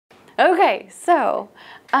Okay, so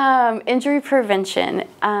injury prevention.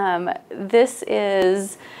 This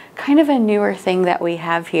is kind of a newer thing that we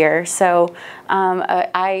have here. So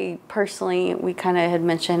I personally, we kind of had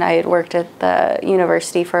mentioned I had worked at the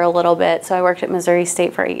university for a little bit. So I worked at Missouri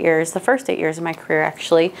State for 8 years, the first 8 years of my career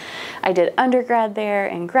actually. I did undergrad there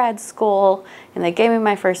and grad school, and they gave me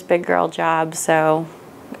my first big girl job. So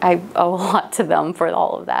I owe a lot to them for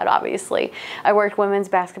all of that, obviously. I worked women's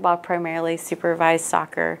basketball primarily, supervised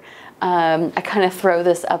soccer. I kind of throw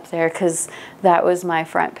this up there because that was my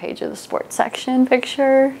front page of the sports section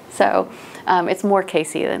picture. So it's more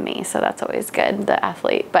Casey than me, so that's always good, the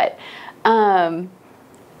athlete. But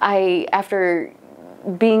after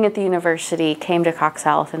being at the university, came to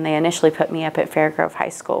CoxHealth, and they initially put me up at Fairgrove High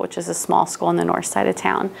School, which is a small school in the north side of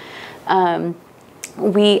town.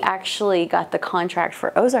 We actually got the contract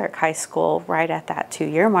for Ozark High School right at that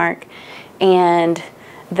 2-year mark, and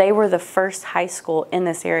they were the first high school in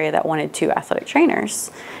this area that wanted 2 athletic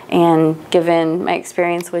trainers. And given my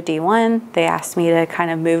experience with D1, they asked me to kind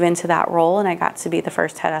of move into that role, and I got to be the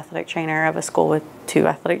first head athletic trainer of a school with 2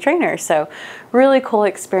 athletic trainers. So really cool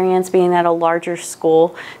experience being at a larger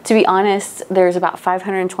school. To be honest, there's about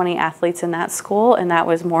 520 athletes in that school, and that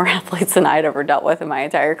was more athletes than I'd ever dealt with in my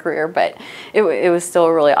entire career, but it was still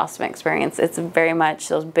a really awesome experience. It's very much,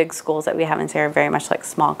 those big schools that we have in here are very much like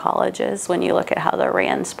small colleges when you look at how they're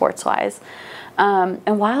ran sports-wise.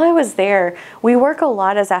 And while I was there, we work a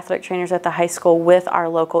lot as athletic trainers at the high school with our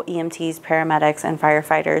local EMTs, paramedics, and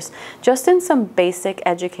firefighters, just in some basic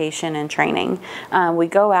education and training. We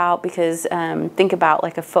go out because think about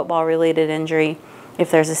like a football-related injury.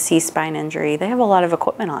 If there's a C-spine injury, they have a lot of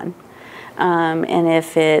equipment on. And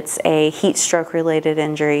if it's a heat stroke related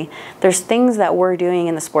injury, there's things that we're doing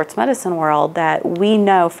in the sports medicine world that we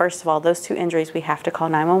know, first of all, those 2 injuries we have to call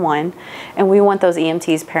 911, and we want those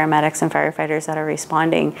EMTs, paramedics, and firefighters that are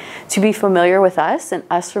responding to be familiar with us and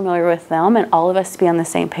us familiar with them, and all of us to be on the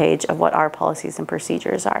same page of what our policies and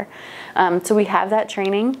procedures are. So we have that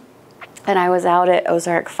training. And I was out at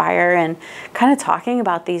Ozark Fire and kind of talking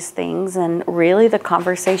about these things, and really the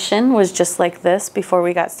conversation was just like this before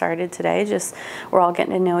we got started today. Just we're all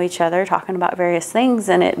getting to know each other, talking about various things,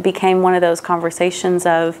 and it became one of those conversations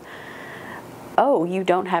of, oh, you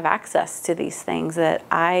don't have access to these things that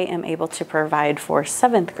I am able to provide for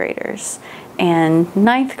 7th graders and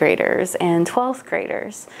 9th graders and 12th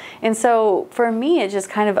graders. And so for me, it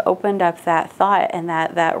just kind of opened up that thought and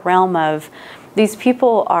that realm of, these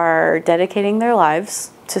people are dedicating their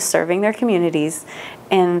lives to serving their communities,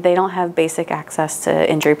 and they don't have basic access to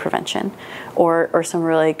injury prevention or some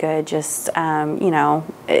really good just, you know,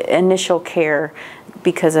 initial care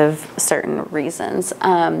because of certain reasons.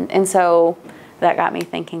 And so that got me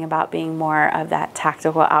thinking about being more of that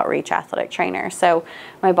tactical outreach athletic trainer. So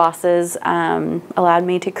my bosses allowed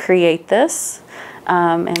me to create this.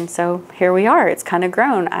 And so here we are. It's kind of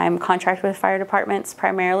grown. I'm contracted with fire departments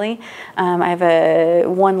primarily. I have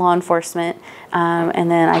one law enforcement, and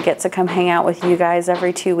then I get to come hang out with you guys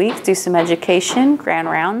every 2 weeks, do some education, grand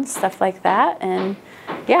rounds, stuff like that. And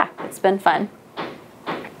yeah, it's been fun.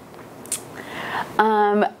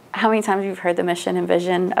 How many times you've heard the mission and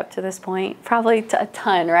vision up to this point? Probably a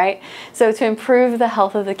ton, right? So to improve the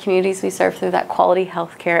health of the communities we serve through that quality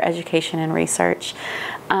healthcare, education, and research.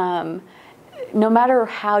 No matter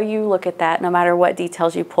how you look at that, no matter what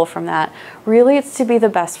details you pull from that, really it's to be the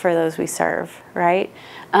best for those we serve, right?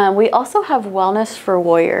 We also have Wellness for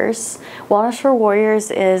Warriors. Wellness for Warriors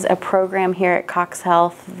is a program here at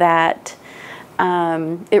CoxHealth that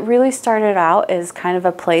it really started out as kind of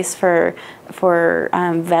a place for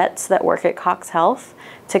vets that work at CoxHealth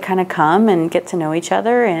to kind of come and get to know each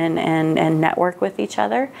other and network with each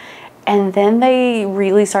other. And then they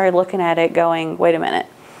really started looking at it going, wait a minute.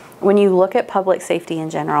 When you look at public safety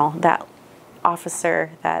in general, that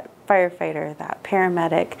officer, that firefighter, that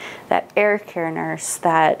paramedic, that air care nurse,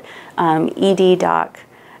 that ED doc,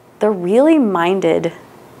 they're really minded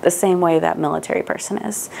the same way that military person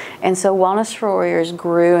is. And so Wellness for Warriors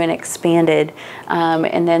grew and expanded,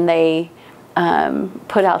 and then they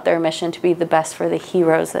put out their mission to be the best for the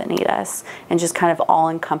heroes that need us, and just kind of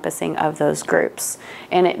all-encompassing of those groups.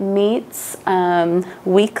 And it meets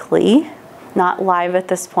weekly. Not live at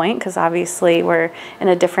this point because obviously we're in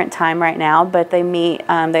a different time right now, but they meet,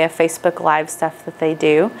 they have Facebook Live stuff that they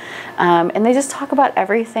do, and they just talk about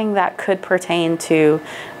everything that could pertain to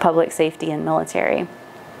public safety and military.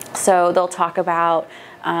 So they'll talk about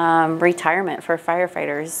retirement for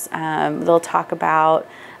firefighters, they'll talk about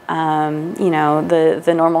you know,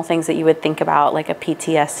 the normal things that you would think about, like a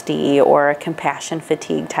PTSD or a compassion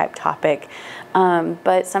fatigue type topic.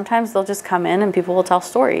 But sometimes they'll just come in and people will tell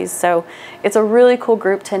stories. So it's a really cool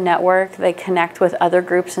group to network. They connect with other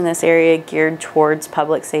groups in this area geared towards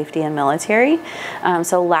public safety and military.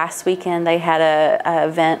 So last weekend they had a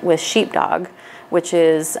event with Sheepdog, which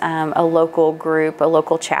is a local group, a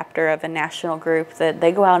local chapter of a national group that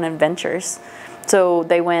they go out on adventures. So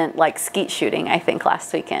they went like skeet shooting, I think,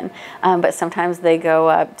 last weekend. But sometimes they go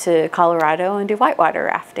up to Colorado and do whitewater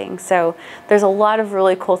rafting. So there's a lot of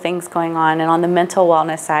really cool things going on. And on the mental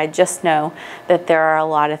wellness side, just know that there are a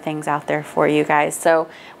lot of things out there for you guys. So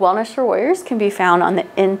Wellness for Warriors can be found on the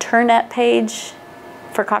internet page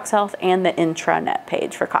for CoxHealth and the intranet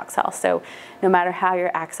page for CoxHealth. So no matter how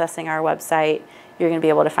you're accessing our website, you're going to be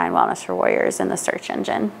able to find Wellness for Warriors in the search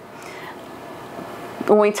engine.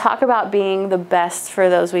 When we talk about being the best for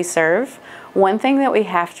those we serve, one thing that we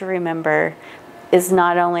have to remember is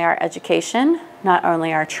not only our education, not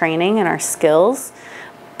only our training and our skills,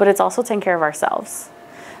 but it's also taking care of ourselves.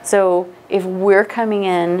 So if we're coming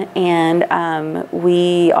in and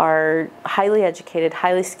we are highly educated,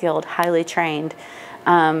 highly skilled, highly trained,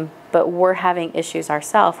 but we're having issues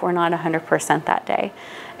ourselves, we're not 100% that day.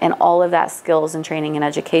 And all of that skills and training and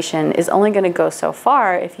education is only going to go so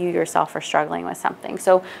far if you yourself are struggling with something.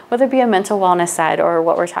 So whether it be a mental wellness side or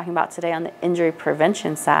what we're talking about today on the injury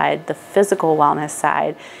prevention side, the physical wellness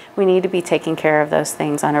side, we need to be taking care of those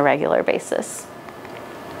things on a regular basis.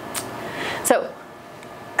 So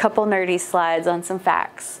a couple nerdy slides on some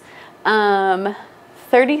facts.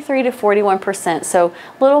 33 to 41%, so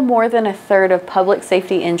a little more than a third of public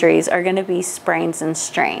safety injuries are going to be sprains and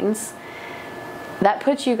strains. That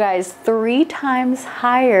puts you guys 3 times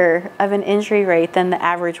higher of an injury rate than the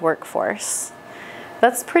average workforce.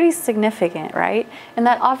 That's pretty significant, right? And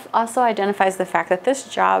that also identifies the fact that this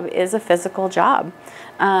job is a physical job.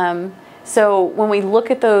 So when we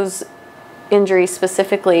look at those injuries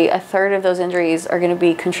specifically, a third of those injuries are going to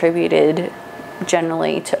be contributed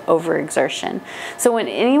generally to overexertion. So when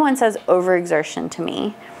anyone says overexertion to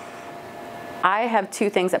me, I have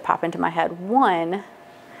 2 things that pop into my head. One,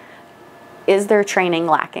 is their training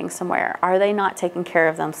lacking somewhere? Are they not taking care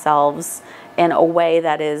of themselves in a way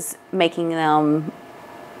that is making them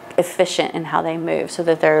efficient in how they move so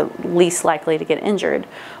that they're least likely to get injured?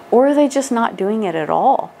 Or are they just not doing it at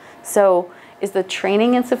all? So is the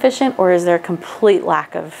training insufficient, or is there a complete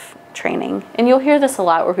lack of training? And you'll hear this a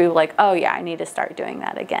lot where people are like, oh yeah, I need to start doing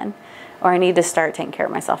that again. Or I need to start taking care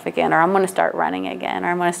of myself again. Or I'm going to start running again. Or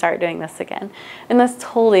I'm going to start doing this again. And that's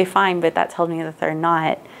totally fine, but that tells me that they're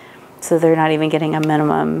not. So they're not even getting a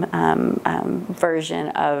minimum version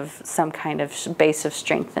of some kind of base of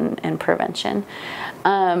strength and prevention.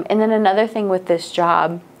 And then another thing with this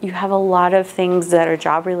job, you have a lot of things that are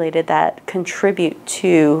job related that contribute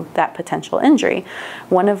to that potential injury.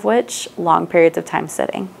 One of which, long periods of time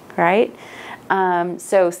sitting, right?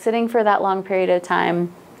 So sitting for that long period of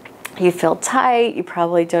time, you feel tight, you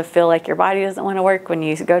probably do feel like your body doesn't want to work when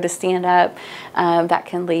you go to stand up. That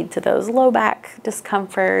can lead to those low back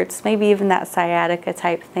discomforts, maybe even that sciatica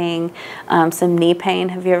type thing, some knee pain.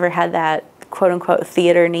 Have you ever had that quote unquote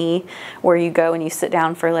theater knee where you go and you sit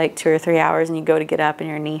down for like 2 or 3 hours and you go to get up and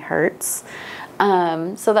your knee hurts?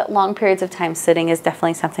 So that long periods of time sitting is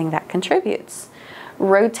definitely something that contributes.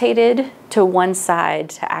 Rotated to one side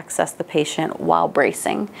to access the patient while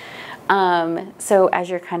bracing. So as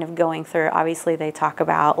you're kind of going through, obviously they talk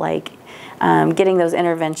about like getting those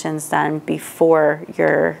interventions done before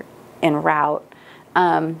you're en route,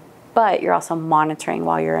 but you're also monitoring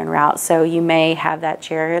while you're en route. So you may have that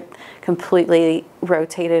chair completely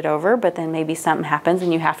rotated over, but then maybe something happens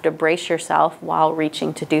and you have to brace yourself while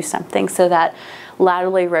reaching to do something. So that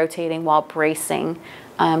laterally rotating while bracing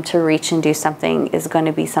to reach and do something is going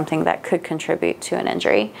to be something that could contribute to an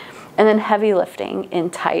injury. And then heavy lifting in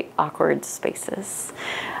tight, awkward spaces.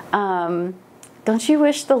 Don't you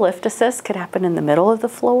wish the lift assist could happen in the middle of the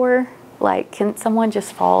floor? Like, can someone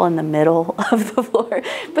just fall in the middle of the floor?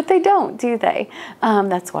 But they don't, do they?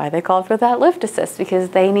 That's why they called for that lift assist,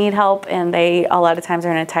 because they need help and they a lot of times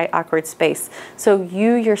are in a tight, awkward space. So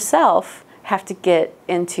you yourself have to get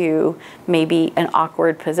into maybe an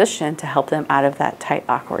awkward position to help them out of that tight,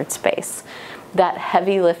 awkward space. That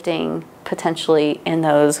heavy lifting potentially in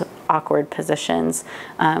those awkward positions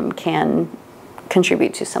can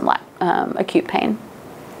contribute to some acute pain.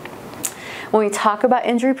 When we talk about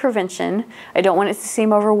injury prevention, I don't want it to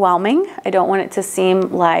seem overwhelming. I don't want it to seem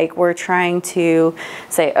like we're trying to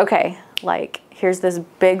say, okay, like here's this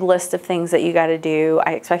big list of things that you got to do.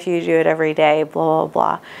 I expect you to do it every day, blah,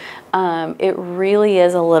 blah, blah. It really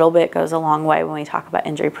is a little bit, goes a long way when we talk about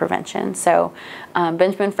injury prevention. So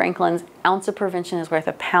Benjamin Franklin's ounce of prevention is worth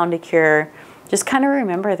a pound of cure. Just kind of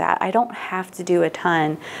remember that. I don't have to do a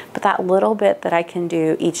ton, but that little bit that I can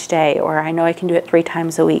do each day, or I know I can do it 3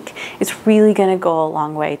 times a week, it's really going to go a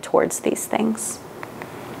long way towards these things.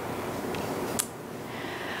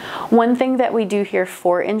 One thing that we do here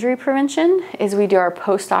for injury prevention is we do our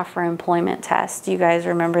post-offer employment test. You guys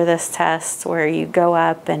remember this test where you go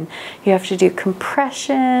up and you have to do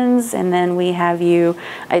compressions, and then we have you,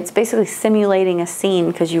 it's basically simulating a scene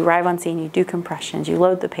because you arrive on scene, you do compressions, you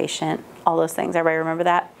load the patient, all those things. Everybody remember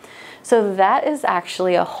that? So that is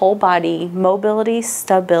actually a whole body mobility,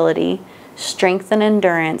 stability, strength and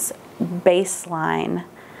endurance baseline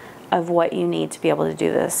of what you need to be able to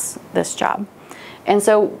do this job. And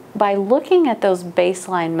so by looking at those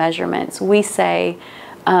baseline measurements, we say,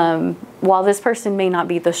 while this person may not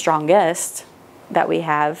be the strongest that we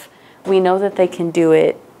have, we know that they can do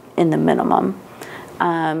it in the minimum.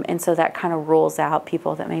 And so that kind of rules out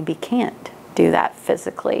people that maybe can't do that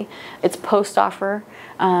physically. It's post-offer,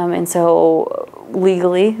 and so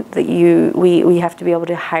legally that we have to be able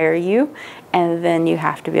to hire you, and then you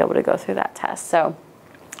have to be able to go through that test. So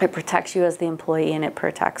it protects you as the employee, and it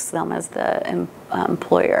protects them as the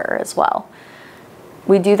employer as well.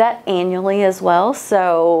 We do that annually as well,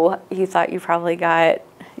 so you thought you probably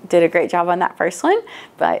did a great job on that first one,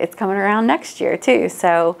 but it's coming around next year too.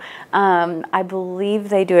 So I believe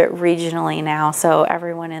they do it regionally now, so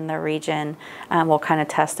everyone in the region will kind of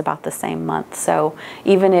test about the same month. So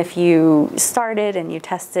even if you started and you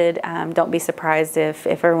tested, don't be surprised if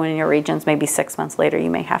everyone in your region's maybe 6 months later, you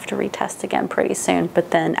may have to retest again pretty soon,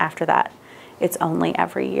 but then after that, it's only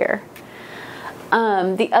every year.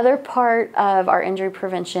 The other part of our injury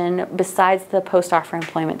prevention, besides the post-offer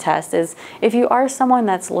employment test, is if you are someone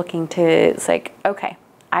that's looking to, it's like, okay,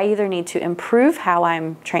 I either need to improve how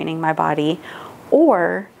I'm training my body,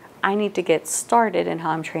 or I need to get started in how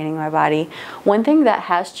I'm training my body. One thing that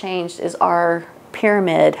has changed is our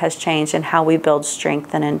pyramid has changed in how we build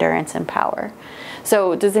strength and endurance and power.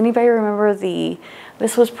 So does anybody remember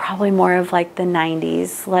this was probably more of like the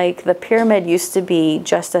 90s. Like the pyramid used to be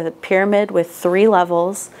just a pyramid with 3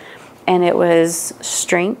 levels, and it was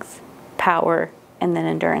strength, power, and then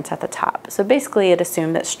endurance at the top. So basically it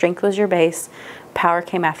assumed that strength was your base, power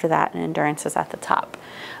came after that, and endurance is at the top.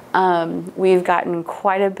 We've gotten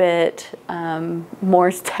quite a bit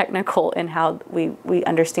more technical in how we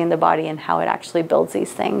understand the body and how it actually builds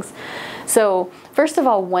these things. So first of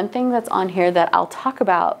all, one thing that's on here that I'll talk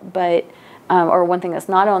about, but or one thing that's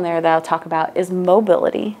not on there that I'll talk about is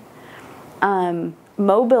mobility.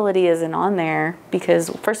 Mobility isn't on there because,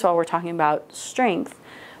 first of all, we're talking about strength,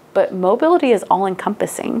 but mobility is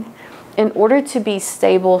all-encompassing. In order to be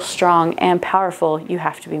stable, strong, and powerful, you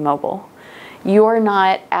have to be mobile. You're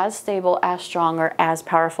not as stable, as strong, or as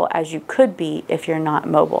powerful as you could be if you're not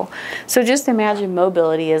mobile. So just imagine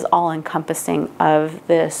mobility is all-encompassing of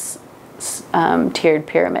this tiered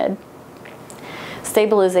pyramid.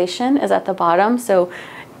 Stabilization is at the bottom. So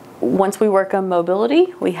once we work on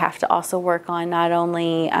mobility, we have to also work on not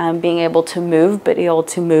only being able to move, but able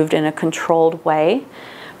to move in a controlled way.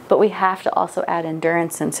 But we have to also add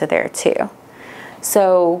endurance into there too.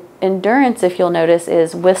 So endurance, if you'll notice,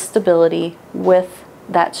 is with stability, with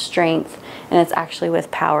that strength, and it's actually with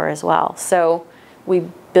power as well. So we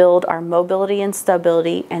build our mobility and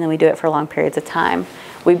stability, and then we do it for long periods of time.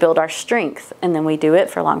 We build our strength, and then we do it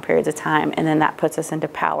for long periods of time, and then that puts us into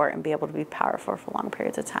power and be able to be powerful for long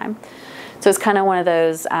periods of time. So it's kind of one of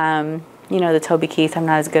those, you know, the Toby Keith, I'm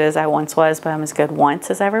not as good as I once was, but I'm as good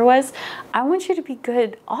once as I ever was. I want you to be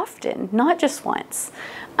good often, not just once.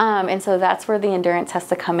 And so that's where the endurance has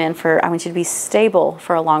to come in for, I want you to be stable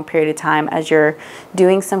for a long period of time as you're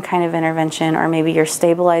doing some kind of intervention, or maybe you're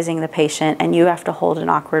stabilizing the patient and you have to hold an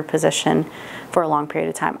awkward position for a long period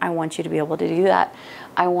of time. I want you to be able to do that.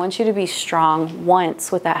 I want you to be strong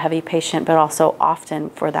once with that heavy patient, but also often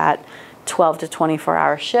for that 12 to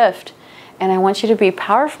 24-hour shift. And I want you to be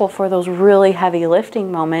powerful for those really heavy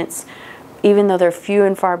lifting moments, even though they're few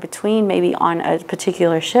and far between maybe on a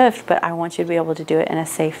particular shift, but I want you to be able to do it in a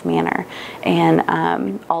safe manner. And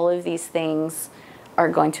all of these things are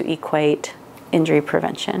going to equate injury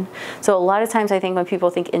prevention. So a lot of times I think when people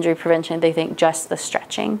think injury prevention, they think just the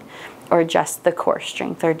stretching or just the core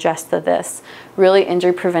strength or just the this. Really,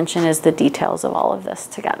 injury prevention is the details of all of this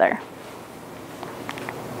together.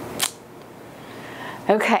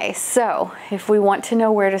 Okay, so if we want to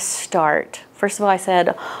know where to start, first of all, I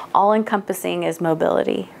said all-encompassing is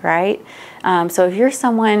mobility, right? So if you're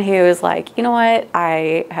someone who is like, you know what,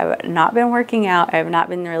 I have not been working out, I have not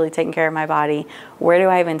been really taking care of my body, where do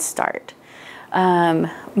I even start?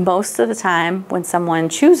 Most of the time when someone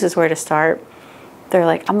chooses where to start, they're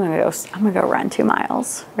like, I'm gonna go run 2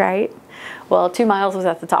 miles, right? Well, 2 miles was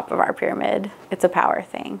at the top of our pyramid. It's a power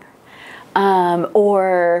thing.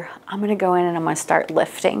 Or I'm gonna go in and I'm gonna start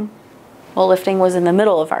lifting. Well, lifting was in the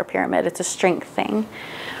middle of our pyramid. It's a strength thing.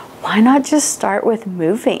 Why not just start with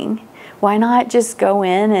moving? Why not just go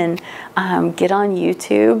in and get on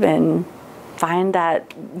YouTube and find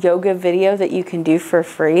that yoga video that you can do for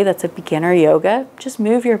free that's a beginner yoga? Just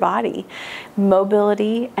move your body.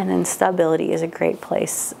 Mobility and then stability is a great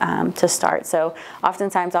place to start. So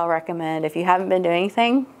oftentimes I'll recommend, if you haven't been doing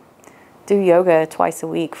anything, do yoga twice a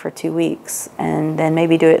week for 2 weeks, and then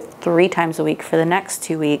maybe do it 3 times a week for the next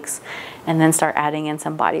 2 weeks, and then start adding in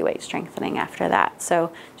some body weight strengthening after that.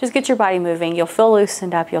 So just get your body moving. You'll feel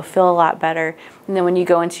loosened up. You'll feel a lot better. And then when you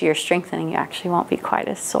go into your strengthening, you actually won't be quite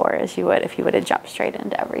as sore as you would if you would have jumped straight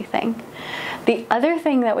into everything. The other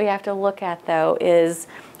thing that we have to look at, though, is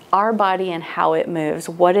our body and how it moves.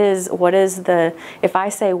 What is the, if I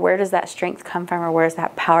say, where does that strength come from or where does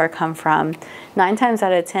that power come from? 9 times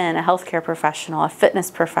out of 10, a healthcare professional, a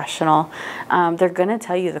fitness professional, they're gonna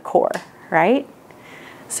tell you the core, right?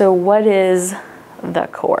 So what is the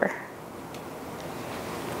core?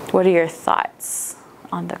 What are your thoughts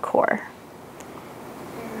on the core?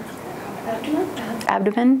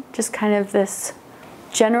 Abdomen, just kind of this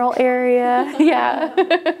general area.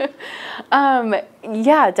 Yeah.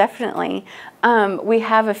 Yeah, definitely. We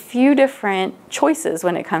have a few different choices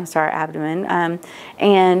when it comes to our abdomen.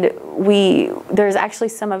 And there's actually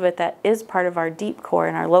some of it that is part of our deep core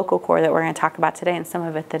and our local core that we're going to talk about today, and some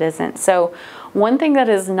of it that isn't. So one thing that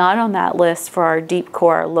is not on that list for our deep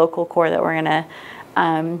core, our local core, that we're going to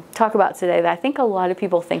talk about today, that I think a lot of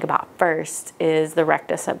people think about first, is the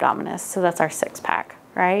rectus abdominis. So that's our 6-pack,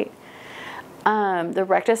 right? The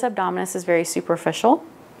rectus abdominis is very superficial,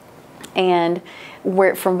 and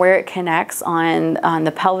from where it connects on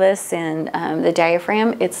the pelvis and the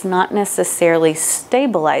diaphragm, it's not necessarily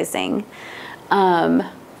stabilizing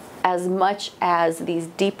as much as these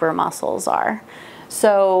deeper muscles are.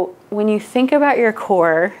 So when you think about your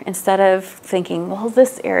core, instead of thinking, well,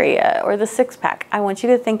 this area or the 6-pack, I want you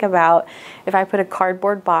to think about, if I put a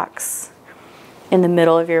cardboard box in the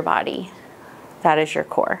middle of your body, that is your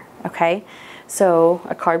core, okay? So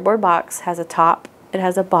a cardboard box has a top, it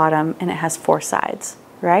has a bottom, and it has 4 sides,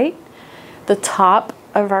 right? The top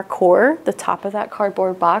of our core, the top of that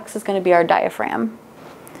cardboard box, is going to be our diaphragm.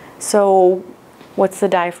 So what's the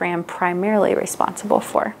diaphragm primarily responsible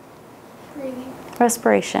for? Breathing.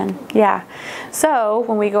 Respiration, yeah. So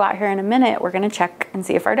when we go out here in a minute, we're going to check and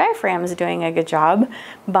see if our diaphragm is doing a good job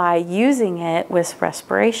by using it with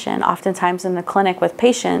respiration. Oftentimes in the clinic with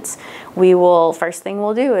patients, first thing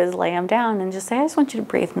we'll do is lay them down and just say, I just want you to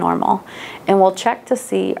breathe normal. And we'll check to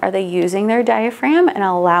see, are they using their diaphragm and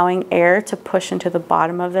allowing air to push into the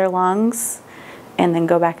bottom of their lungs and then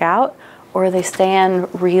go back out? Or are they staying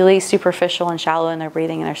really superficial and shallow in their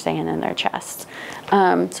breathing and they're staying in their chest?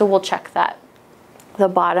 So we'll check that. The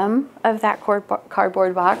bottom of that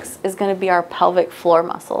cardboard box is going to be our pelvic floor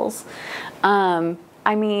muscles. I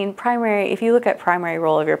mean, if you look at primary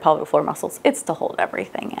role of your pelvic floor muscles, it's to hold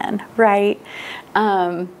everything in, right?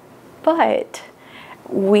 But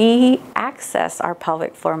we access our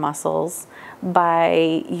pelvic floor muscles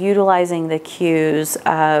by utilizing the cues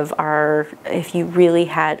of if you really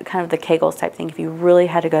had, kind of the Kegels type thing, if you really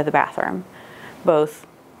had to go to the bathroom, both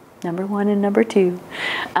number 1 and number 2.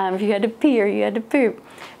 If you had to pee or you had to poop,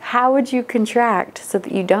 how would you contract so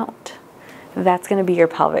that you don't? That's going to be your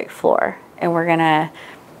pelvic floor. And we're going to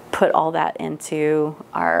put all that into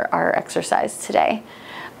our exercise today.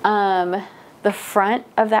 The front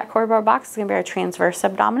of that cardboard box is going to be our transverse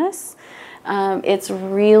abdominis. It's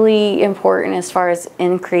really important as far as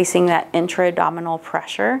increasing that intra-abdominal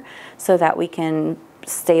pressure so that we can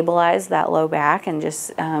stabilize that low back and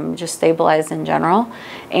just stabilize in general.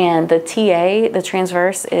 And the TA, the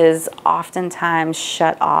transverse, is oftentimes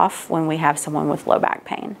shut off when we have someone with low back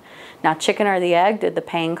pain. Now, chicken or the egg, did the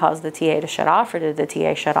pain cause the TA to shut off, or did the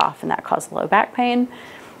TA shut off and that caused low back pain?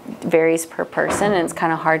 It varies per person, and it's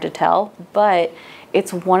kind of hard to tell, but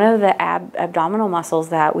it's one of the abdominal muscles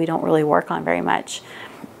that we don't really work on very much.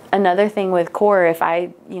 Another thing with core, if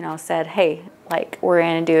I said, hey, like, we're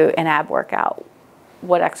going to do an ab workout,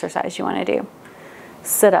 what exercise you want to do?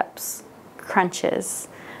 Sit-ups, crunches,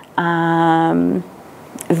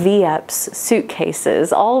 V-ups,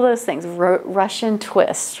 suitcases, all those things, Russian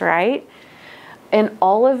twists, right? In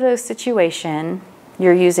all of those situations,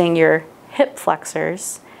 you're using your hip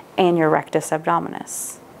flexors and your rectus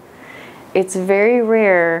abdominis. It's very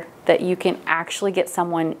rare that you can actually get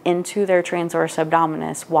someone into their transverse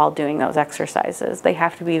abdominis while doing those exercises. They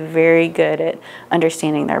have to be very good at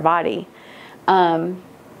understanding their body.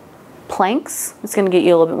 Planks, it's going to get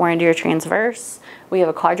you a little bit more into your transverse. We have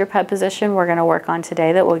a quadruped position we're going to work on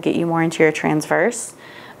today that will get you more into your transverse.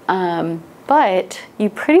 But you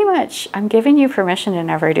pretty much, I'm giving you permission to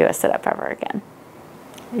never do a sit-up ever again.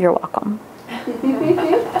 You're welcome.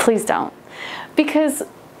 Please don't. Because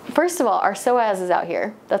first of all, our psoas is out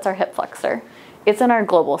here. That's our hip flexor. It's in our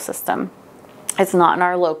global system. It's not in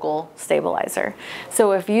our local stabilizer.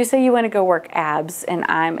 So if you say you want to go work abs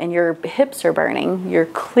and your hips are burning, you're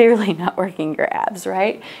clearly not working your abs,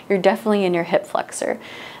 right? You're definitely in your hip flexor.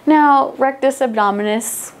 Now, rectus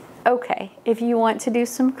abdominis, okay. If you want to do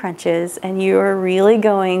some crunches and you are really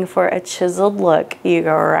going for a chiseled look, you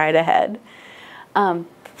go right ahead.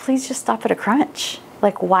 Please just stop at a crunch.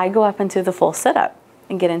 Like, why go up into the full sit-up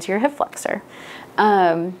and get into your hip flexor?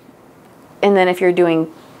 And then if you're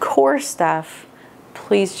doing core stuff,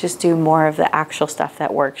 please just do more of the actual stuff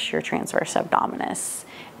that works your transverse abdominis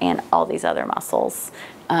and all these other muscles,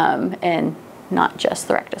 and not just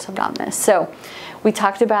the rectus abdominis. So we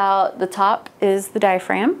talked about the top is the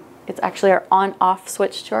diaphragm. It's actually our on-off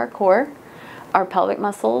switch to our core. Our pelvic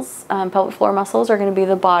muscles, pelvic floor muscles are going to be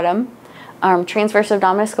the bottom. Transverse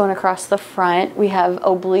abdominis going across the front. We have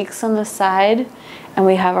obliques on the side, and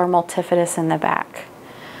we have our multifidus in the back.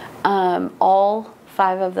 All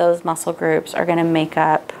 5 of those muscle groups are going to make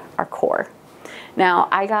up our core. Now,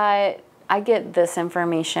 I get this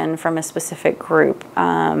information from a specific group.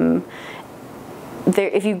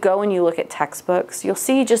 If you go and you look at textbooks, you'll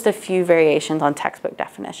see just a few variations on textbook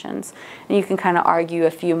definitions. And you can kind of argue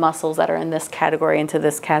a few muscles that are in this category into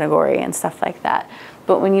this category and stuff like that.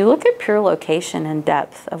 But when you look at pure location and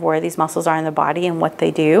depth of where these muscles are in the body and what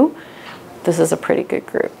they do, this is a pretty good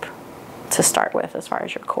group to start with as far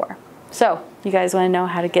as your core. So, you guys want to know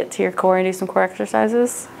how to get to your core and do some core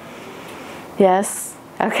exercises? Yes?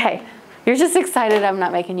 Okay. You're just excited I'm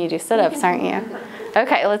not making you do sit-ups, aren't you?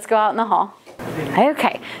 Okay, let's go out in the hall.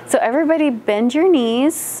 Okay, so everybody bend your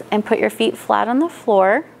knees and put your feet flat on the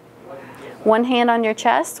floor. One hand on your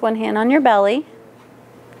chest, one hand on your belly.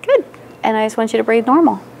 Good. And I just want you to breathe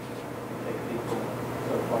normal.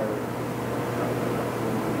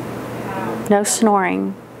 No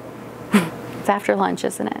snoring. It's after lunch,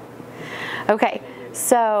 isn't it? Okay,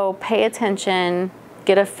 so pay attention,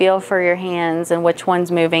 get a feel for your hands and which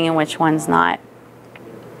one's moving and which one's not.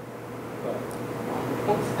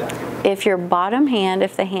 If your bottom hand,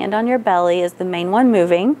 if the hand on your belly is the main one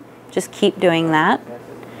moving, just keep doing that.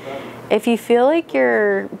 If you feel like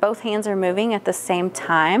both hands are moving at the same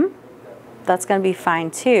time, that's going to be fine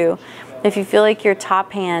too. If you feel like your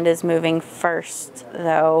top hand is moving first,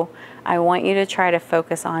 though, I want you to try to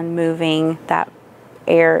focus on moving that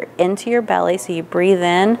air into your belly. So you breathe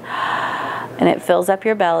in and it fills up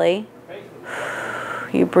your belly.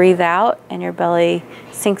 You breathe out and your belly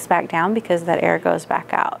sinks back down because that air goes back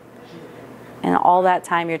out. And all that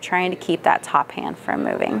time you're trying to keep that top hand from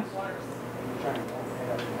moving.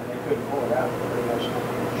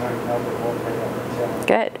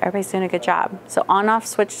 Good, everybody's doing a good job. So on-off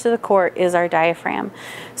switch to the core is our diaphragm.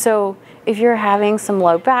 So if you're having some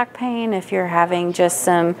low back pain, if you're having just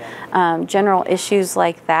some general issues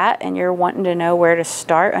like that and you're wanting to know where to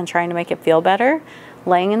start on trying to make it feel better,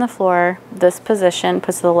 laying in the floor, this position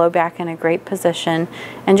puts the low back in a great position.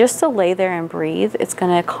 And just to lay there and breathe, it's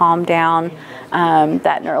going to calm down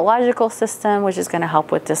that neurological system, which is going to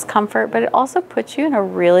help with discomfort, but it also puts you in a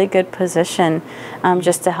really good position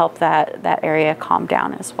just to help that area calm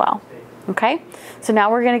down as well. Okay, so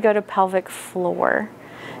now we're going to go to pelvic floor.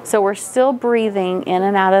 So we're still breathing in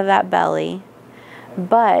and out of that belly,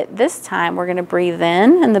 but this time we're going to breathe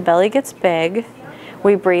in and the belly gets big.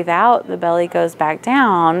 We breathe out, the belly goes back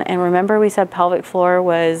down. And remember we said pelvic floor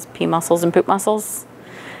was pee muscles and poop muscles?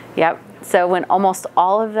 Yep. So when almost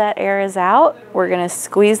all of that air is out, we're going to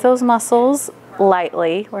squeeze those muscles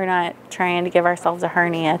lightly. We're not trying to give ourselves a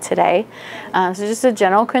hernia today. So just a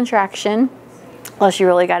gentle contraction, unless you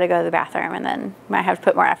really got to go to the bathroom and then you might have to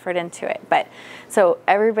put more effort into it. But so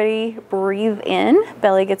everybody breathe in,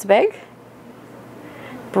 belly gets big.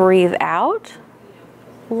 Breathe out.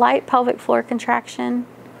 Light pelvic floor contraction,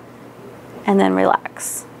 and then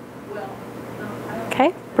relax.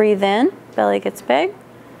 Okay, breathe in, belly gets big.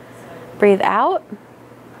 Breathe out,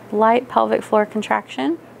 light pelvic floor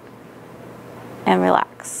contraction, and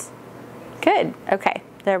relax. Good, okay.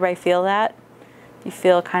 Did everybody feel that? You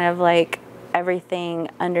feel kind of like everything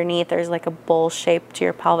underneath, there's like a bowl shape to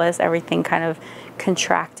your pelvis, everything kind of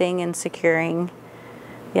contracting and securing.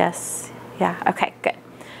 Yes, yeah, okay, good.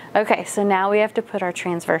 Okay, so now we have to put our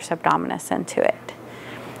transverse abdominis into it.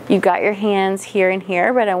 You've got your hands here and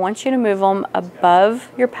here, but I want you to move them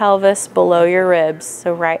above your pelvis, below your ribs,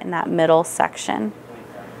 so right in that middle section.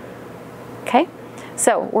 Okay,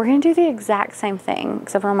 so we're gonna do the exact same thing,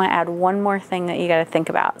 except I'm gonna add one more thing that you gotta think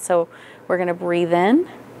about. So we're gonna breathe in,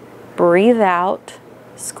 breathe out,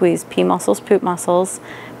 squeeze P muscles, poop muscles,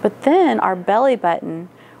 but then our belly button,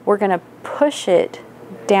 we're gonna push it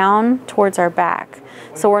down towards our back.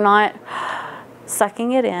 So we're not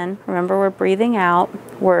sucking it in. Remember, we're breathing out.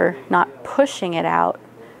 We're not pushing it out.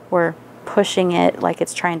 We're pushing it like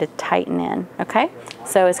it's trying to tighten in, okay?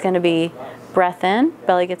 So it's gonna be breath in,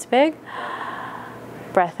 belly gets big.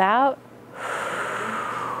 Breath out.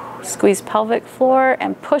 Squeeze pelvic floor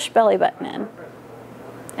and push belly button in.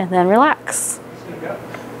 And then relax.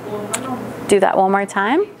 Do that one more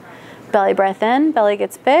time. Belly breath in, belly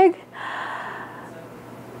gets big.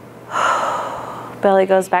 Belly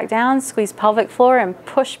goes back down, squeeze pelvic floor and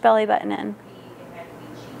push belly button in.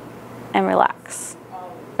 And relax.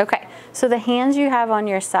 Okay, so the hands you have on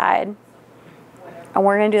your side, and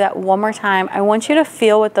we're gonna do that one more time. I want you to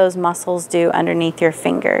feel what those muscles do underneath your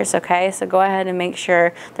fingers, okay? So go ahead and make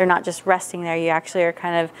sure they're not just resting there. You actually are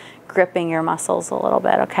kind of gripping your muscles a little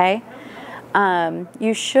bit, okay?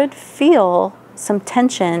 You should feel some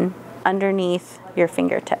tension underneath your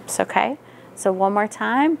fingertips, okay? So one more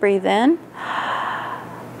time, breathe in,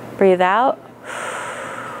 breathe out,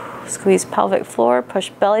 squeeze pelvic floor, push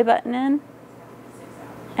belly button in,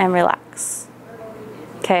 and relax.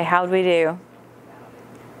 Okay, how'd we do?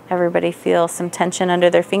 Everybody feel some tension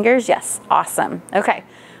under their fingers? Yes, awesome. Okay,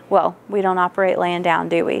 well, we don't operate laying down,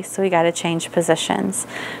 do we? So we gotta change positions.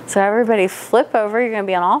 So everybody flip over, you're gonna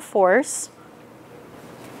be on all fours.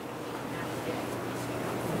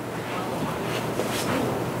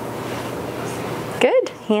 Good,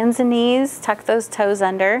 hands and knees, tuck those toes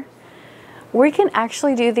under. We can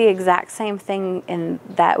actually do the exact same thing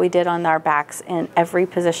that we did on our backs in every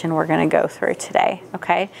position we're gonna go through today,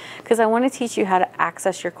 okay? Because I wanna teach you how to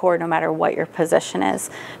access your core no matter what your position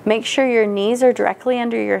is. Make sure your knees are directly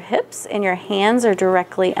under your hips and your hands are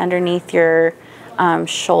directly underneath your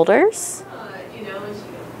shoulders.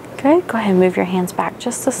 Okay, go ahead and move your hands back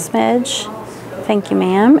just a smidge. Thank you,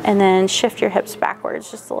 ma'am. And then shift your hips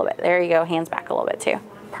backwards just a little bit. There you go, hands back a little bit too.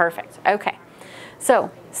 Perfect, okay.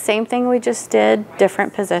 So, same thing we just did,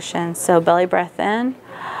 different positions. So belly breath in,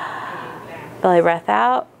 belly breath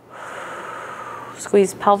out,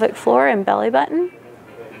 squeeze pelvic floor and belly button,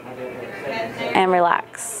 and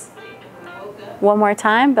relax. One more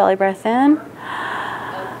time, belly breath in,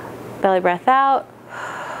 belly breath out,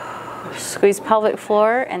 squeeze pelvic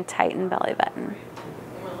floor and tighten belly button,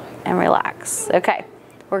 and relax. Okay,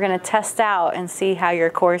 we're gonna test out and see how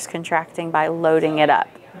your core is contracting by loading it up.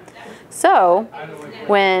 So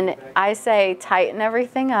when I say tighten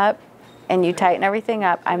everything up and you tighten everything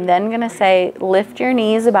up, I'm then gonna say lift your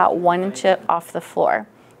knees about 1 inch off the floor.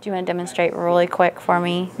 Do you wanna demonstrate really quick for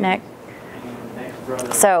me, Nick?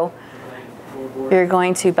 So you're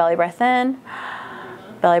going to belly breath in,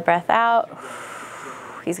 belly breath out.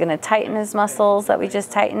 He's gonna tighten his muscles that we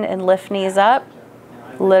just tightened and lift knees up.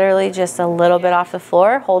 Literally just a little bit off the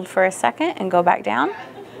floor. Hold for a second and go back down.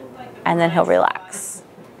 And then he'll relax.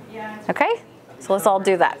 Okay, so let's all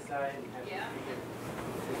do that.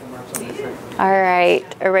 All right,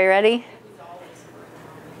 everybody ready?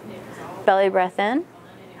 Belly breath in,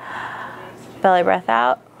 belly breath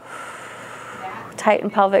out, tighten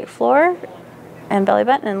pelvic floor and belly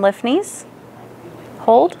button and lift knees.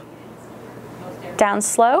 Hold, down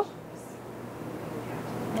slow,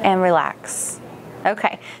 and relax.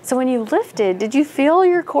 Okay, so when you lifted, did you feel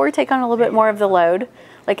your core take on a little bit more of the load?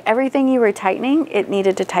 Like everything you were tightening, it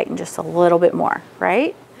needed to tighten just a little bit more,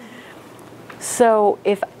 right? So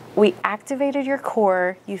if we activated your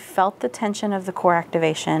core, you felt the tension of the core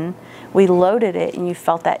activation, we loaded it and you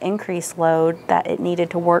felt that increased load that it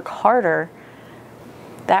needed to work harder,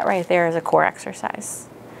 that right there is a core exercise.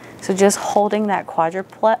 So just holding that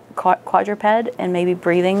quadruped and maybe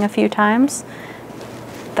breathing a few times,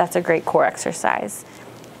 that's a great core exercise.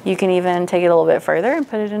 You can even take it a little bit further and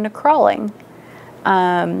put it into crawling.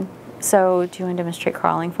 So do you want to demonstrate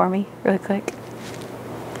crawling for me really quick?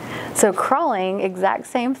 So crawling, exact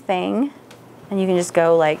same thing. And you can just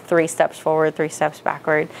go like 3 steps forward, 3 steps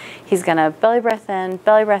backward. He's gonna belly breath in,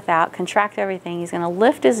 belly breath out, contract everything. He's gonna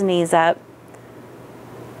lift his knees up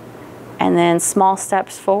and then small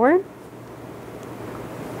steps forward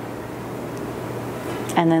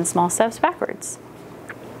And then small steps backwards.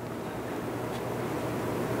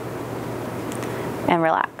 And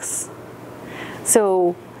relax.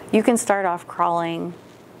 So you can start off crawling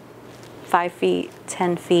 5 feet,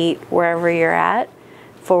 10 feet, wherever you're at,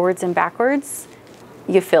 forwards and backwards.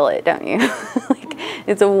 You feel it, don't you? Like,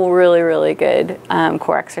 it's a really, really good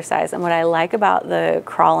core exercise. And what I like about the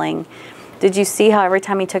crawling, did you see how every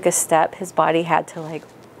time he took a step, his body had to like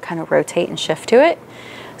kind of rotate and shift to it?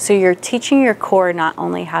 So you're teaching your core not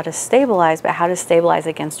only how to stabilize, but how to stabilize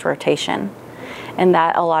against rotation. And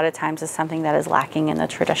that a lot of times is something that is lacking in the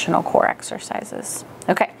traditional core exercises.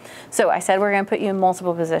 Okay, so I said we're gonna put you in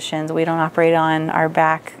multiple positions. We don't operate on our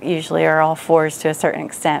back usually, or all fours to a certain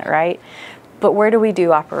extent, right? But where do we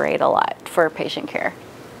do operate a lot for patient care?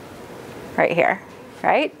 Right here,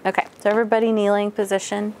 right? Okay, so everybody kneeling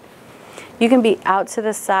position. You can be out to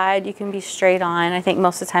the side, you can be straight on. I think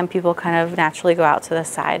most of the time people kind of naturally go out to the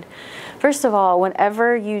side. First of all,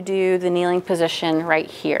 whenever you do the kneeling position right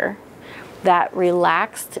here, that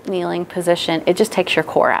relaxed kneeling position, it just takes your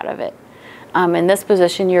core out of it. In this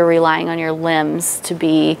position, you're relying on your limbs to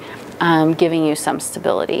be giving you some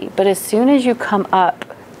stability. But as soon as you come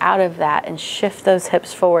up out of that and shift those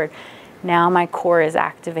hips forward, now my core is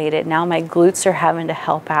activated. Now my glutes are having to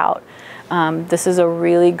help out. This is a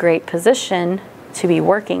really great position to be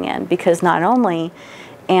working in, because not only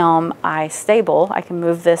am I stable, I can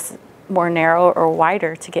move this more narrow or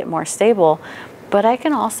wider to get more stable, but I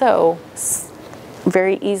can also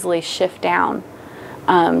very easily shift down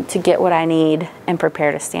to get what I need and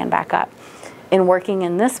prepare to stand back up. In working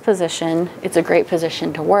in this position, it's a great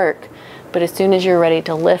position to work, but as soon as you're ready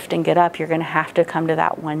to lift and get up, you're gonna have to come to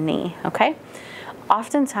that one knee, okay?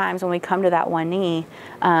 Oftentimes when we come to that one knee,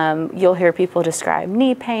 you'll hear people describe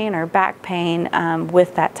knee pain or back pain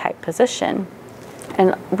with that type position.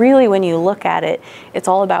 And really when you look at it, it's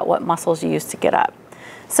all about what muscles you use to get up.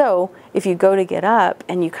 So if you go to get up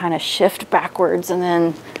and you kind of shift backwards and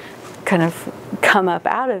then kind of come up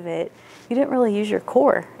out of it, you didn't really use your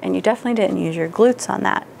core, and you definitely didn't use your glutes on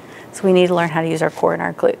that. So we need to learn how to use our core and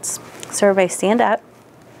our glutes. So everybody stand up.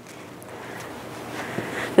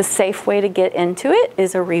 The safe way to get into it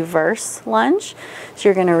is a reverse lunge. So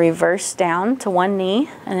you're gonna reverse down to one knee,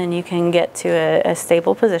 and then you can get to a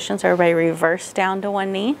stable position. So everybody reverse down to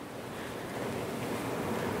one knee.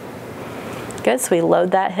 Good, so we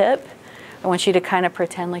load that hip. I want you to kind of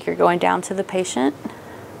pretend like you're going down to the patient.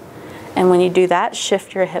 And when you do that,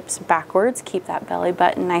 shift your hips backwards. Keep that belly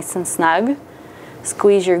button nice and snug.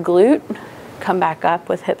 Squeeze your glute. Come back up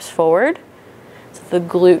with hips forward. So the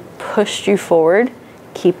glute pushed you forward.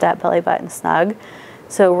 Keep that belly button snug.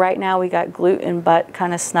 So right now we got glute and butt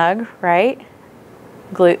kind of snug, right?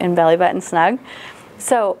 Glute and belly button snug.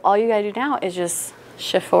 So all you gotta do now is just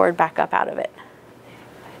shift forward, back up out of it.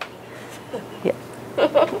 Yeah.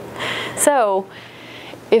 So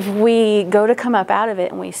if we go to come up out of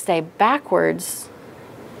it and we stay backwards,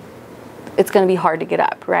 it's going to be hard to get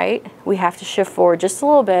up, right? We have to shift forward just a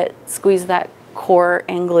little bit, squeeze that core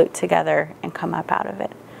and glute together, and come up out of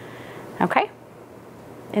it. Okay?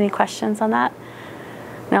 Any questions on that?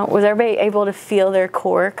 No? Was everybody able to feel their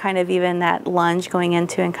core, kind of even that lunge going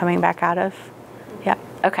into and coming back out of? Yeah.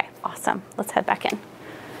 Okay, awesome. Let's head back in.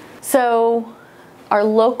 So our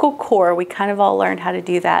local core, we kind of all learned how to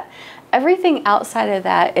do that. Everything outside of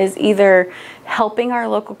that is either helping our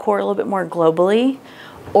local core a little bit more globally,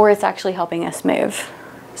 or it's actually helping us move.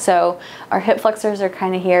 So our hip flexors are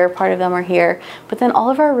kind of here, part of them are here, but then all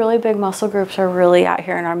of our really big muscle groups are really out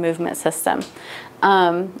here in our movement system.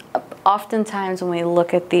 Oftentimes when we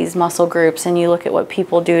look at these muscle groups and you look at what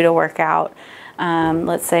people do to work out,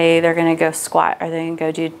 let's say they're going to go squat or they're going to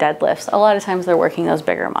go do deadlifts. A lot of times they're working those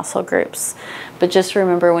bigger muscle groups. But just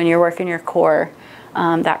remember, when you're working your core,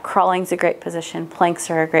 that crawling's a great position, planks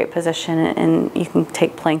are a great position, and you can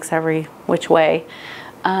take planks every which way.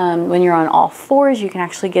 When you're on all fours, you can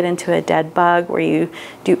actually get into a dead bug where you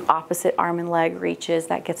do opposite arm and leg reaches.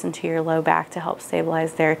 That gets into your low back to help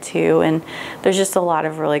stabilize there too. And there's just a lot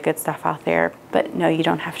of really good stuff out there. But no, you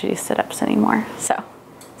don't have to do sit-ups anymore. So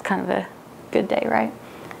it's kind of a good day, right?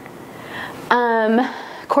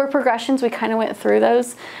 Core progressions, we kind of went through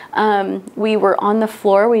those. We were on the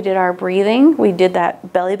floor, we did our breathing, we did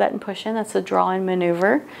that belly button push in, that's a draw-in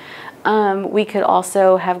maneuver. We could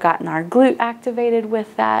also have gotten our glute activated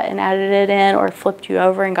with that and added it in, or flipped you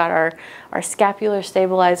over and got our scapular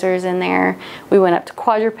stabilizers in there. We went up to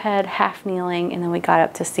quadruped, half kneeling, and then we got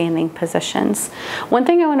up to standing positions. One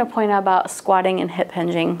thing I want to point out about squatting and hip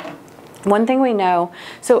hinging, One thing we know,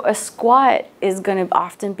 so a squat is going to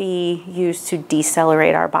often be used to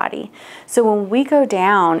decelerate our body. So when we go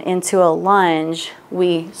down into a lunge,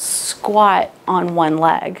 we squat on one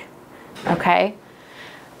leg, okay?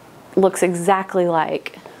 Looks exactly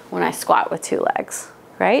like when I squat with two legs,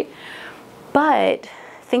 right? But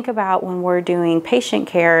think about when we're doing patient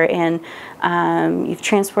care and you've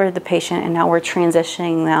transported the patient and now we're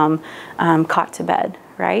transitioning them cot to bed,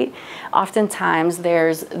 right? Oftentimes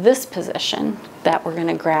there's this position that we're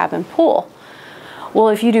gonna grab and pull. Well,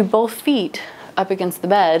 if you do both feet up against the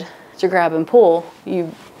bed to grab and pull,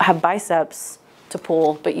 you have biceps to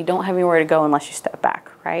pull, but you don't have anywhere to go unless you step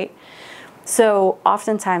back, right? So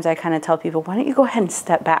oftentimes I kind of tell people, why don't you go ahead and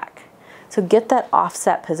step back? So get that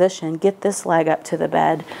offset position, get this leg up to the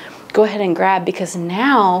bed, go ahead and grab, because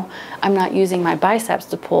now I'm not using my biceps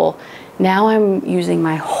to pull, now I'm using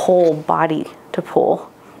my whole body to pull,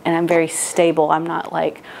 and I'm very stable. I'm not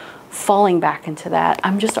like falling back into that.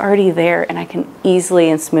 I'm just already there and I can easily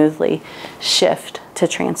and smoothly shift to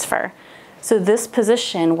transfer. So this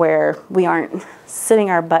position where we aren't sitting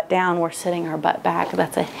our butt down, we're sitting our butt back,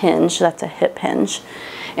 that's a hinge, that's a hip hinge.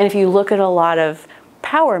 And if you look at a lot of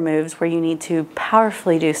power moves where you need to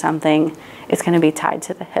powerfully do something, it's going to be tied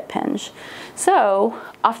to the hip hinge. So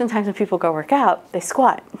oftentimes when people go work out, they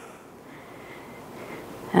squat.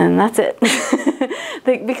 And that's it.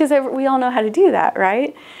 Because we all know how to do that,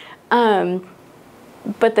 right?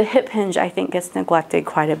 But the hip hinge, I think, gets neglected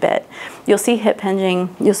quite a bit. You'll see hip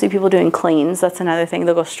hinging, you'll see people doing cleans. That's another thing.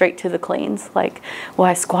 They'll go straight to the cleans. Like, well,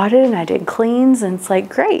 I squatted and I did cleans, and it's like,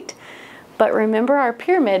 great. But remember our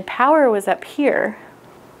pyramid, power was up here.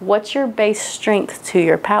 What's your base strength to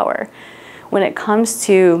your power? When it comes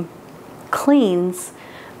to cleans,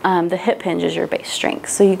 the hip hinge is your base strength.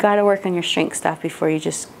 So you got to work on your strength stuff before you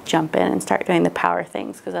just jump in and start doing the power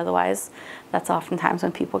things, because otherwise that's oftentimes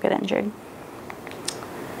when people get injured.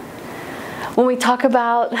 When we talk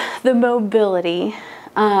about the mobility,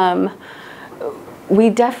 we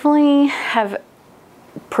definitely have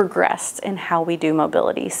progressed in how we do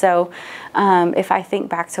mobility. So if I think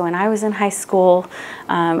back to when I was in high school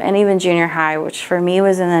and even junior high, which for me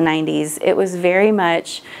was in the 90s, it was very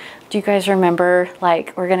much, do you guys remember,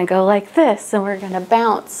 like, we're gonna go like this and we're gonna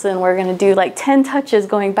bounce and we're gonna do like 10 touches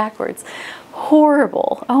going backwards?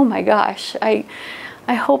 Horrible. Oh my gosh.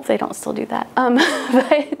 I hope they don't still do that.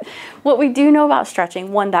 But what we do know about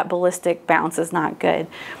stretching, one, that ballistic bounce is not good.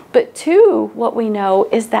 But two, what we know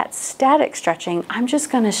is that static stretching, I'm just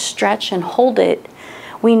gonna stretch and hold it.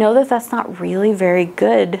 We know that that's not really very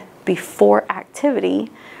good before activity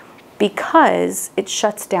because it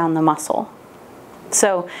shuts down the muscle.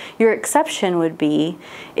 So your exception would be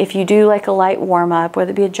if you do like a light warm up,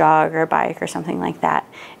 whether it be a jog or a bike or something like that,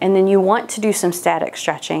 and then you want to do some static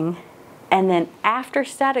stretching, and then after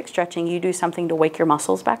static stretching, you do something to wake your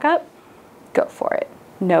muscles back up, go for it.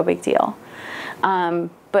 No big deal.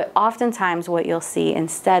 But oftentimes what you'll see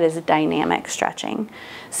instead is dynamic stretching.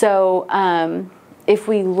 So if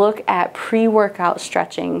we look at pre-workout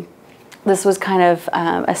stretching, this was kind of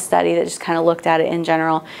a study that just kind of looked at it in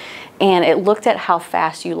general, and it looked at how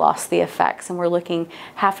fast you lost the effects, and we're looking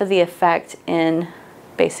half of the effect in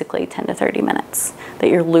basically 10 to 30 minutes that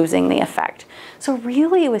you're losing the effect. So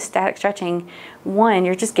really with static stretching, one,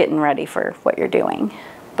 you're just getting ready for what you're doing,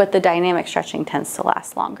 but the dynamic stretching tends to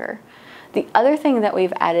last longer. The other thing that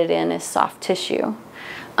we've added in is soft tissue.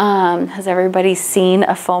 Has everybody seen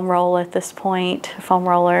a foam roll at this point, a foam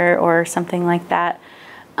roller or something like that?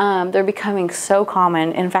 They're becoming so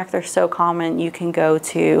common. In fact, they're so common you can go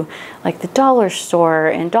to like the dollar store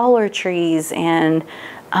and Dollar Trees and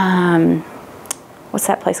what's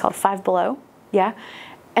that place called? Five Below, yeah.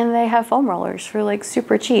 And they have foam rollers for like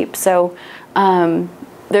super cheap. So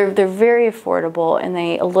they're very affordable, and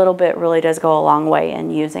a little bit really does go a long way in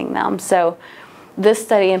using them. So this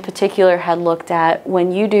study in particular had looked at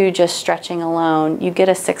when you do just stretching alone, you get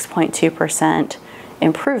a 6.2%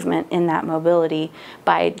 improvement in that mobility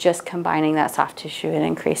by just combining that soft tissue. It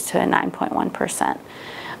increased to a 9.1%.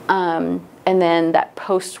 And then that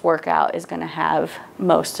post-workout is going to have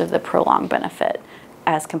most of the prolonged benefit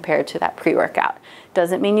as compared to that pre-workout.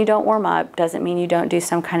 Doesn't mean you don't warm up, doesn't mean you don't do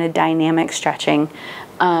some kind of dynamic stretching,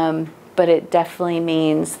 but it definitely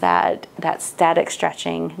means that that static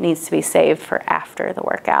stretching needs to be saved for after the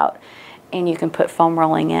workout. And you can put foam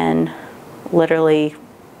rolling in literally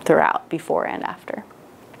throughout, before and after.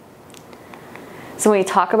 So when we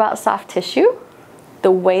talk about soft tissue,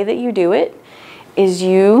 the way that you do it is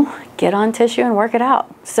you get on tissue and work it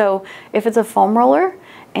out. So if it's a foam roller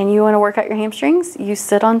and you want to work out your hamstrings, you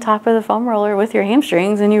sit on top of the foam roller with your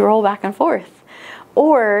hamstrings and you roll back and forth.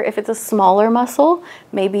 Or if it's a smaller muscle,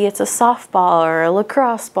 maybe it's a softball or a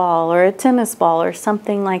lacrosse ball or a tennis ball or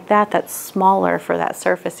something like that that's smaller for that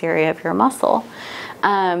surface area of your muscle.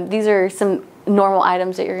 These are some normal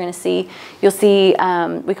items that you're going to see. You'll see,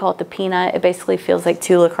 we call it the peanut. It basically feels like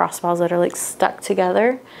two lacrosse balls that are like stuck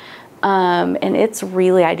together. And it's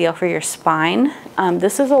really ideal for your spine.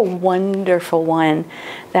 This is a wonderful one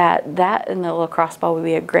that and the lacrosse ball would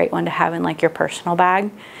be a great one to have in like your personal bag.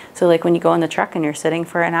 So like when you go in the truck and you're sitting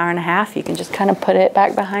for an hour and a half, you can just kind of put it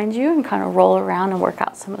back behind you and kind of roll around and work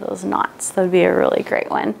out some of those knots. That would be a really great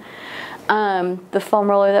one. The foam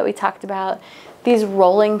roller that we talked about, these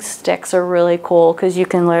rolling sticks are really cool because you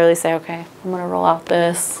can literally say, okay, I'm gonna roll out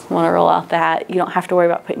this, I'm gonna roll out that. You don't have to worry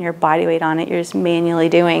about putting your body weight on it, you're just manually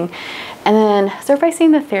doing. And then, has everybody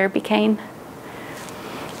seen the therapy cane?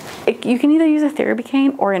 You can either use a therapy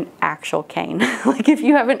cane or an actual cane. Like if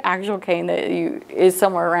you have an actual cane that is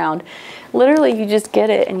somewhere around, literally you just get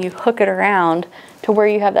it and you hook it around to where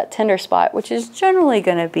you have that tender spot, which is generally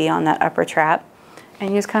gonna be on that upper trap.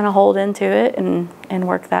 And you just kind of hold into it and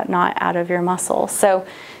work that knot out of your muscle. So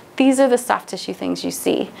these are the soft tissue things you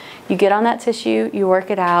see. You get on that tissue, you work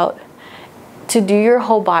it out. To do your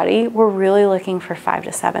whole body, we're really looking for 5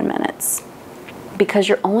 to 7 minutes because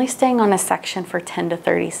you're only staying on a section for 10 to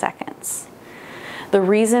 30 seconds. The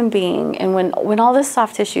reason being, and when all this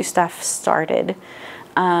soft tissue stuff started,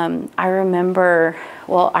 I remember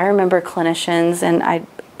clinicians, and I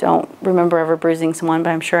don't remember ever bruising someone, but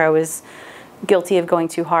I'm sure I was guilty of going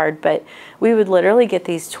too hard, but we would literally get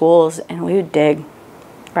these tools and we would dig,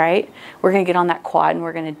 right? We're gonna get on that quad and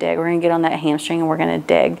we're gonna dig. We're gonna get on that hamstring and we're gonna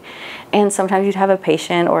dig. And sometimes you'd have a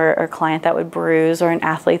patient or a client that would bruise, or an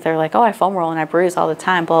athlete, they're like, oh, I foam roll and I bruise all the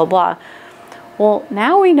time, blah, blah, blah. Well,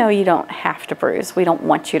 now we know you don't have to bruise. We don't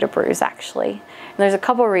want you to bruise, actually. And there's a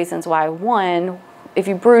couple of reasons why. One, if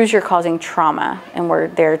you bruise, you're causing trauma, and we're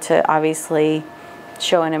there to obviously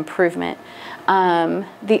show an improvement.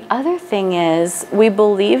 The other thing is, we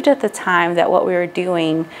believed at the time that what we were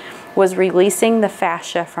doing was releasing the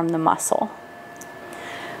fascia from the muscle.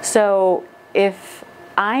 So if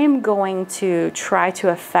I am going to try to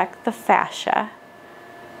affect the fascia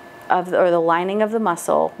or the lining of the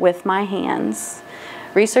muscle with my hands,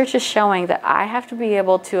 research is showing that I have to be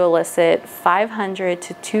able to elicit 500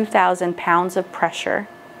 to 2,000 pounds of pressure.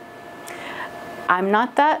 I'm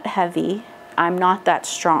not that heavy, I'm not that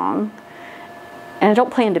strong, and I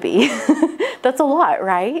don't plan to be. That's a lot,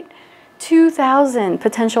 right? 2,000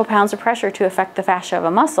 potential pounds of pressure to affect the fascia of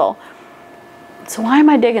a muscle. So why am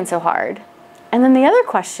I digging so hard? And then the other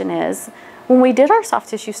question is, when we did our soft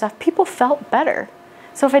tissue stuff, people felt better.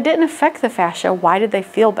 So if I didn't affect the fascia, why did they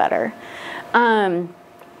feel better?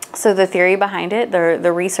 So the theory behind it,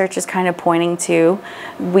 the research is kind of pointing to,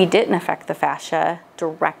 we didn't affect the fascia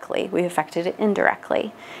directly, we affected it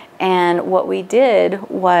indirectly. And what we did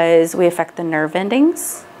was we affect the nerve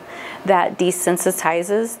endings. That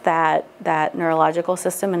desensitizes that neurological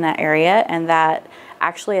system in that area, and that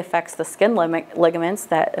actually affects the skin ligaments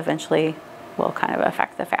that eventually will kind of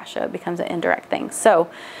affect the fascia. It becomes an indirect thing. So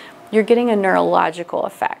you're getting a neurological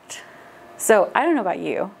effect. So I don't know about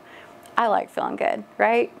you, I like feeling good,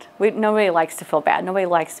 right? Nobody likes to feel bad. Nobody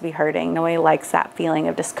likes to be hurting. Nobody likes that feeling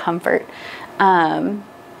of discomfort.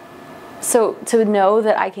 So to know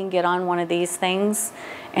that I can get on one of these things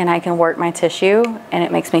and I can work my tissue and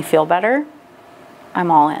it makes me feel better,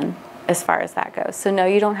 I'm all in as far as that goes. So no,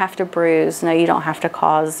 you don't have to bruise. No, you don't have to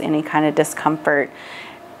cause any kind of discomfort.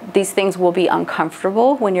 These things will be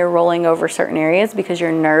uncomfortable when you're rolling over certain areas because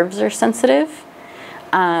your nerves are sensitive.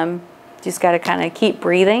 You just got to kind of keep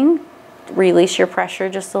breathing, release your pressure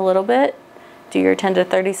just a little bit, do your 10 to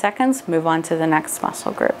 30 seconds, move on to the next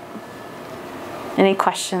muscle group. Any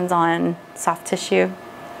questions on soft tissue?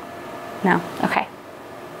 No? Okay.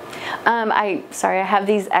 Sorry, I have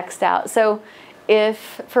these X'd out. So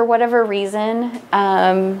if for whatever reason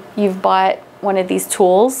you've bought one of these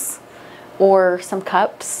tools or some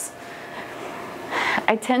cups,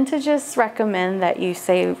 I tend to just recommend that you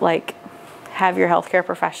have your healthcare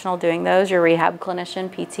professional doing those, your rehab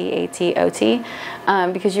clinician, PT, AT, OT,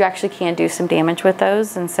 because you actually can do some damage with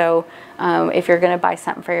those. And so if you're going to buy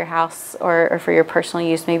something for your house or for your personal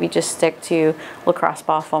use, maybe just stick to lacrosse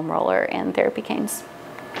ball, foam roller, and therapy canes.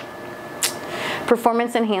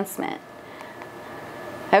 Performance enhancement.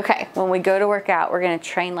 Okay, when we go to work out, we're going to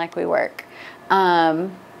train like we work.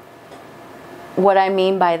 What I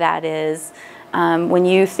mean by that is, when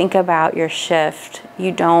you think about your shift,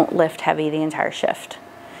 you don't lift heavy the entire shift.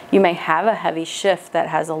 You may have a heavy shift that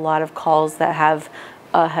has a lot of calls that have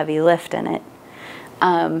a heavy lift in it,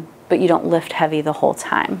 but you don't lift heavy the whole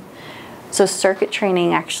time. So circuit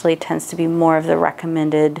training actually tends to be more of the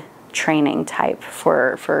recommended training type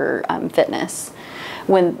for fitness.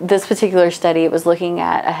 When this particular study, it was looking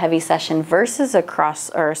at a heavy session versus a cross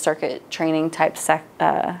or circuit training type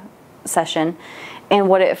session. And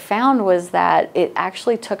what it found was that it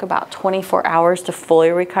actually took about 24 hours to fully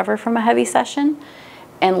recover from a heavy session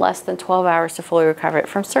and less than 12 hours to fully recover it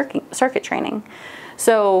from circuit training.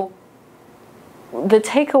 So the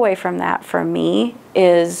takeaway from that for me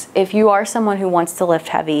is, if you are someone who wants to lift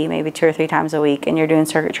heavy maybe 2 or 3 times a week and you're doing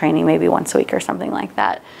circuit training maybe once a week or something like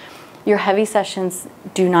that, your heavy sessions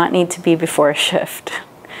do not need to be before a shift.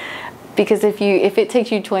 Because if it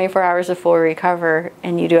takes you 24 hours to fully recover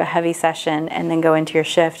and you do a heavy session and then go into your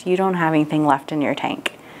shift, you don't have anything left in your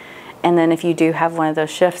tank. And then if you do have one of those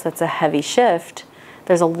shifts that's a heavy shift,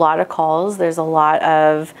 there's a lot of calls, there's a lot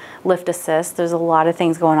of lift assist, there's a lot of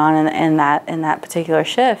things going on in that particular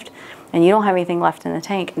shift, and you don't have anything left in the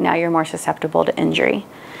tank. Now you're more susceptible to injury.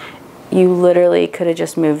 You literally could have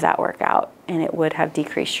just moved that workout and it would have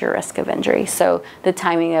decreased your risk of injury. So the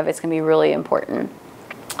timing of it's going to be really important.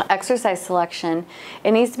 Exercise selection,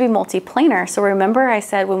 it needs to be multi-planar. So remember I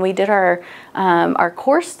said when we did our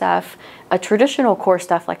core stuff, a traditional core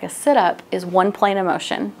stuff like a sit-up is one plane of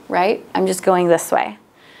motion, right? I'm just going this way.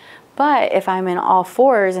 But if I'm in all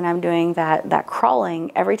fours and I'm doing that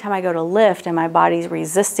crawling, every time I go to lift and my body's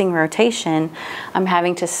resisting rotation, I'm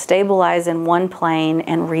having to stabilize in one plane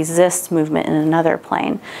and resist movement in another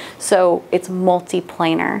plane. So it's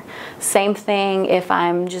multi-planar. Same thing if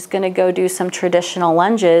I'm just gonna go do some traditional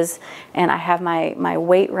lunges and I have my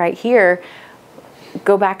weight right here,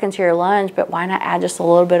 go back into your lunge, but why not add just a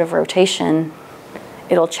little bit of rotation?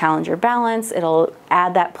 It'll challenge your balance, it'll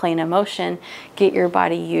add that plane of motion, get your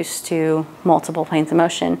body used to multiple planes of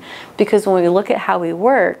motion. Because when we look at how we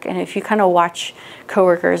work, and if you kind of watch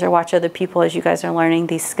coworkers or watch other people as you guys are learning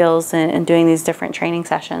these skills and doing these different training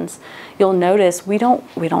sessions, you'll notice we don't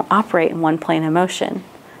operate in one plane of motion,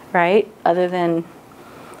 right? Other than,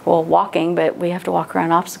 well, walking, but we have to walk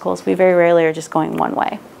around obstacles. We very rarely are just going one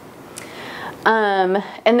way. And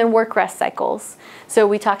then work rest cycles. So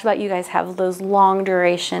we talked about you guys have those long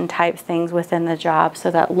duration type things within the job, so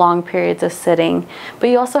that long periods of sitting, but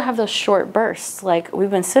you also have those short bursts, like we've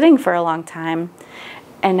been sitting for a long time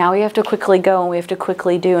and now we have to quickly go and we have to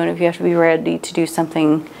quickly do, and if you have to be ready to do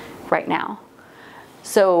something right now.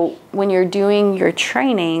 So when you're doing your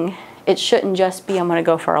training, it shouldn't just be I'm going to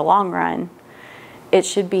go for a long run. It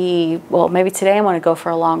should be, well, maybe today I'm going to go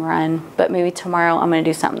for a long run, but maybe tomorrow I'm going to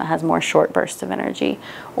do something that has more short bursts of energy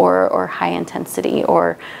or high intensity,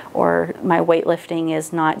 or my weightlifting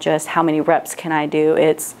is not just how many reps can I do,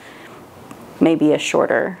 it's maybe a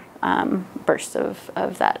shorter burst of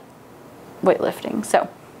that weightlifting. So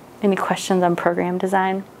any questions on program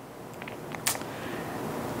design?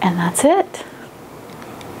 And that's it.